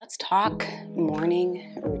talk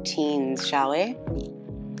morning routines, shall we?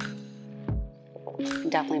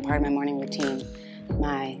 Definitely part of my morning routine,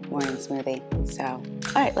 my morning smoothie. So, all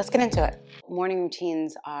right, let's get into it. Morning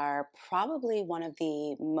routines are probably one of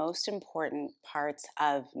the most important parts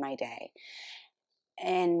of my day.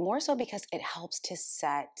 And more so because it helps to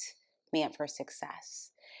set me up for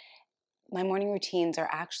success. My morning routines are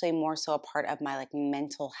actually more so a part of my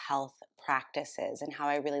mental health practices and how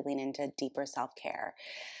I really lean into deeper self-care.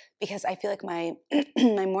 Because I feel like my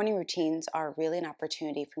my morning routines are really an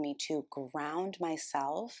opportunity for me to ground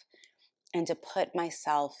myself and to put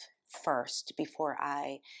myself first before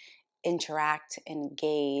I interact,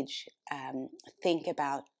 engage, think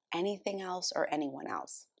about anything else or anyone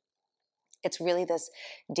else. It's really this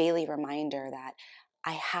daily reminder that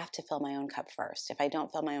I have to fill my own cup first. If I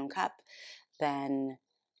don't fill my own cup, then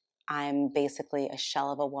I'm basically a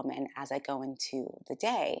shell of a woman as I go into the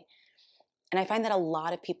day. And I find that a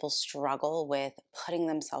lot of people struggle with putting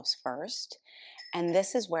themselves first. And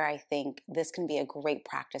this is where I think this can be a great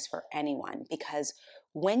practice for anyone, because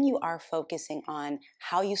when you are focusing on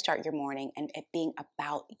how you start your morning and it being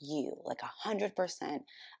about you, 100%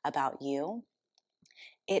 about you,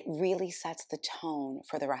 it really sets the tone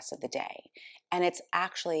for the rest of the day. And it's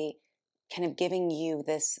actually kind of giving you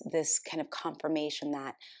this kind of confirmation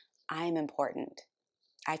that I'm important.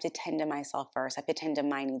 I have to tend to myself first. I have to tend to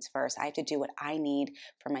my needs first. I have to do what I need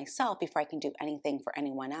for myself before I can do anything for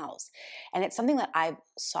anyone else. And it's something that I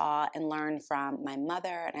saw and learned from my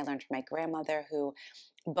mother, and I learned from my grandmother, who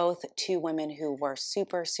both two women who were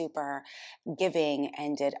super, super giving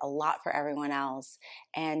and did a lot for everyone else.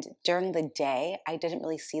 And during the day, I didn't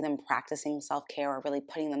really see them practicing self-care or really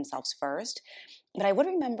putting themselves first. But I would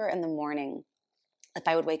remember in the morning, if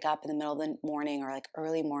I would wake up in the middle of the morning or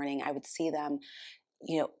early morning, I would see them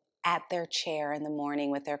at their chair in the morning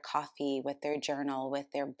with their coffee, with their journal, with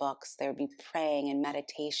their books. They would be praying and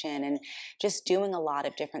meditation and just doing a lot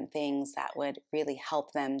of different things that would really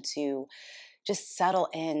help them to just settle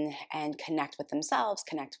in and connect with themselves,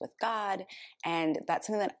 connect with God. And that's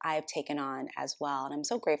something that I've taken on as well. And I'm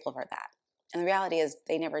so grateful for that. And the reality is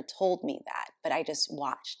they never told me that, but I just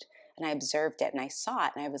watched and I observed it and I saw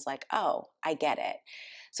it and I was like, oh, I get it.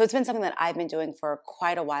 So it's been something that I've been doing for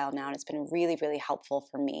quite a while now, and it's been really, really helpful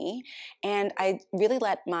for me. And I really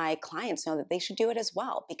let my clients know that they should do it as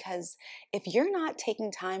well, because if you're not taking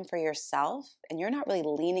time for yourself and you're not really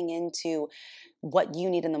leaning into what you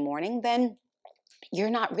need in the morning, then you're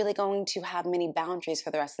not really going to have many boundaries for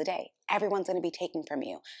the rest of the day. Everyone's going to be taking from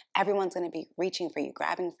you. Everyone's going to be reaching for you,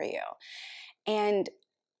 grabbing for you. And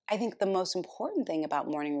I think the most important thing about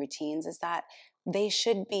morning routines is that they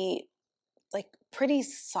should be pretty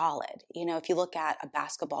solid. If you look at a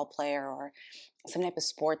basketball player or some type of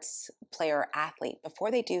sports player or athlete,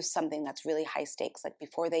 before they do something that's really high stakes, like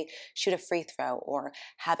before they shoot a free throw or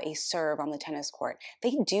have a serve on the tennis court,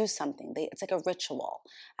 they do something. It's like a ritual.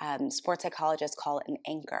 Sports psychologists call it an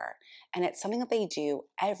anchor. And it's something that they do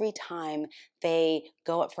every time they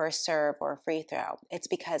go up for a serve or a free throw. It's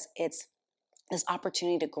because it's this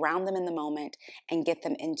opportunity to ground them in the moment and get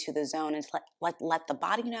them into the zone and let the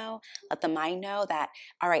body know, let the mind know that,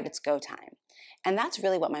 all right, it's go time. And that's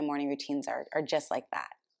really what my morning routines are just like that.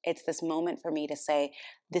 It's this moment for me to say,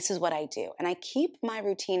 this is what I do. And I keep my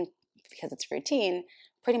routine, because it's routine,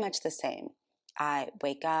 pretty much the same. I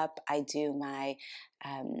wake up, I do my,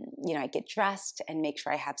 I get dressed and make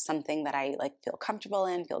sure I have something that I feel comfortable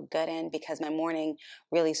in, feel good in, because my morning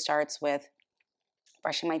really starts with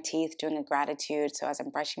brushing my teeth, doing a gratitude. So as I'm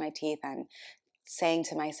brushing my teeth, I'm saying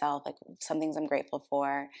to myself some things I'm grateful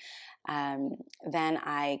for. Then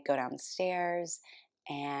I go downstairs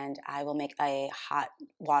and I will make a hot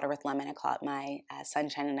water with lemon. I call it my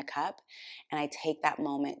sunshine in a cup. And I take that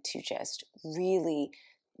moment to just really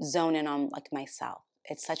zone in on myself.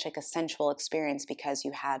 It's such a sensual experience because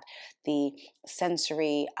you have the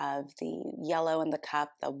sensory of the yellow in the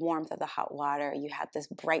cup, the warmth of the hot water. You have this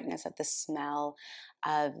brightness of the smell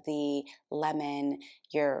of the lemon.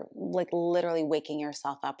 You're literally waking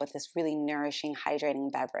yourself up with this really nourishing,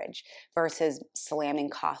 hydrating beverage versus slamming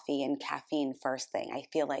coffee and caffeine first thing. I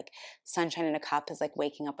feel like sunshine in a cup is like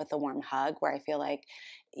waking up with a warm hug, where I feel like,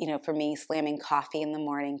 for me, slamming coffee in the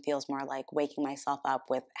morning feels more like waking myself up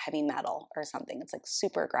with heavy metal or something. It's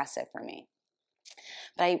super aggressive for me.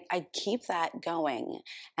 But I keep that going.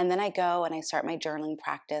 And then I go and I start my journaling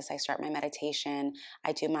practice. I start my meditation.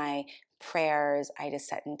 I do my prayers. I just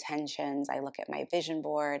set intentions. I look at my vision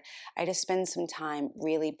board. I just spend some time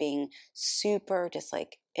really being super just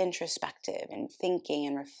introspective and thinking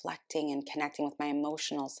and reflecting and connecting with my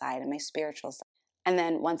emotional side and my spiritual side. And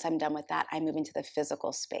then once I'm done with that, I move into the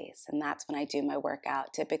physical space. And that's when I do my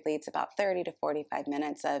workout. Typically, it's about 30 to 45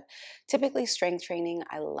 minutes of typically strength training.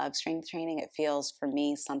 I love strength training. It feels for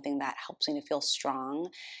me something that helps me to feel strong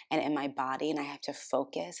and in my body. And I have to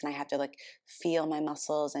focus and I have to like feel my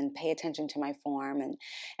muscles and pay attention to my form.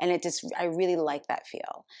 And it just, I really like that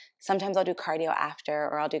feel. Sometimes I'll do cardio after,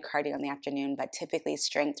 or I'll do cardio in the afternoon, but typically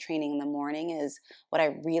strength training in the morning is what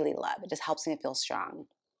I really love. It just helps me to feel strong.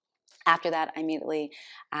 After that, I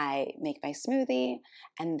make my smoothie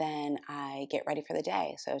and then I get ready for the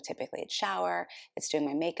day. So typically it's shower, it's doing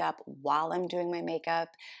my makeup. While I'm doing my makeup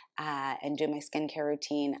and doing my skincare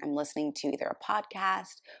routine, I'm listening to either a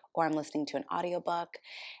podcast or I'm listening to an audiobook,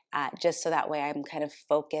 just so that way I'm kind of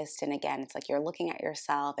focused. And again, it's like you're looking at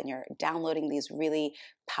yourself and you're downloading these really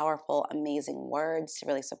powerful, amazing words to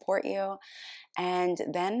really support you. And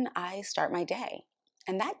then I start my day.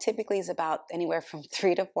 And that typically is about anywhere from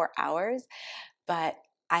 3 to 4 hours, but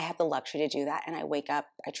I have the luxury to do that. And I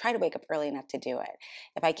try to wake up early enough to do it.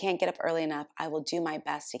 If I can't get up early enough, I will do my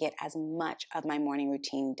best to get as much of my morning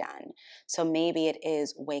routine done. So maybe it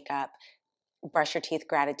is wake up, brush your teeth,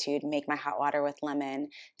 gratitude, make my hot water with lemon,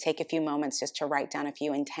 take a few moments just to write down a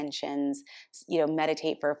few intentions,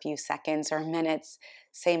 meditate for a few seconds or minutes,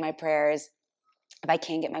 say my prayers. If I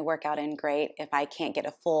can't get my workout in, great. If I can't get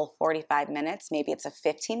a full 45 minutes, maybe it's a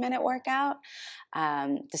 15-minute workout,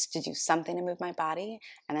 just to do something to move my body.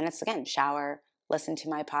 And then it's, again, shower, listen to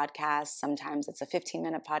my podcast. Sometimes it's a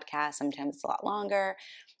 15-minute podcast. Sometimes it's a lot longer.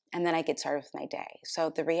 And then I get started with my day.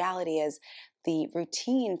 So the reality is the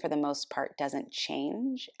routine, for the most part, doesn't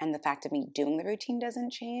change. And the fact of me doing the routine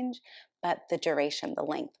doesn't change. But the duration, the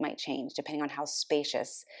length might change depending on how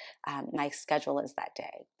spacious my schedule is that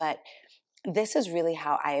day. But this is really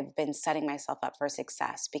how I've been setting myself up for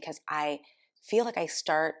success, because I feel like I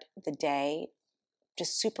start the day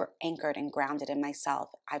just super anchored and grounded in myself.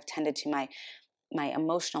 I've tended to my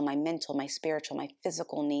emotional, my mental, my spiritual, my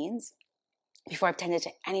physical needs before I've tended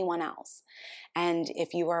to anyone else. And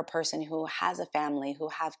if you are a person who has a family, who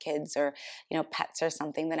have kids or pets or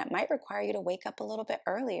something, then it might require you to wake up a little bit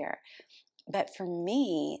earlier. But for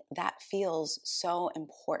me, that feels so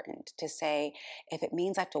important to say, if it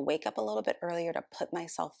means I have to wake up a little bit earlier to put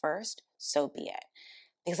myself first, so be it.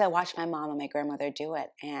 Because I watched my mom and my grandmother do it.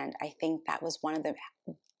 And I think that was one of the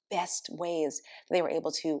best ways they were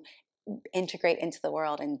able to integrate into the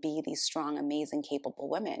world and be these strong, amazing, capable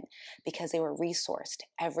women, because they were resourced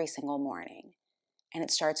every single morning. And it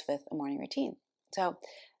starts with a morning routine. So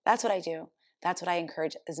that's what I do. That's what I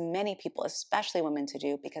encourage as many people, especially women, to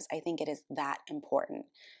do, because I think it is that important.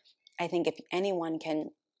 I think if anyone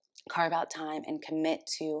can carve out time and commit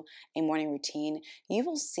to a morning routine, you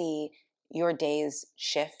will see your days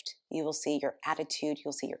shift. You will see your attitude.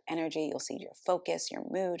 You'll see your energy. You'll see your focus, your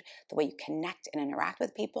mood, the way you connect and interact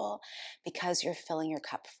with people, because you're filling your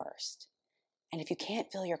cup first. And if you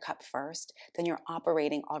can't fill your cup first, then you're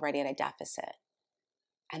operating already at a deficit.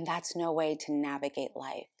 And that's no way to navigate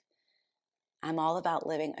life. I'm all about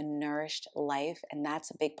living a nourished life, and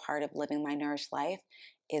that's a big part of living my nourished life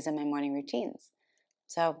is in my morning routines.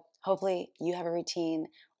 So hopefully you have a routine,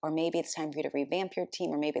 or maybe it's time for you to revamp your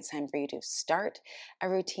routine, or maybe it's time for you to start a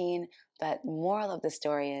routine. But moral of the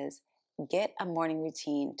story is, get a morning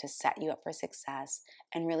routine to set you up for success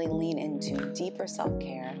and really lean into deeper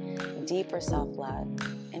self-care, deeper self-love,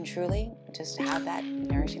 and truly just have that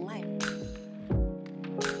nourishing life.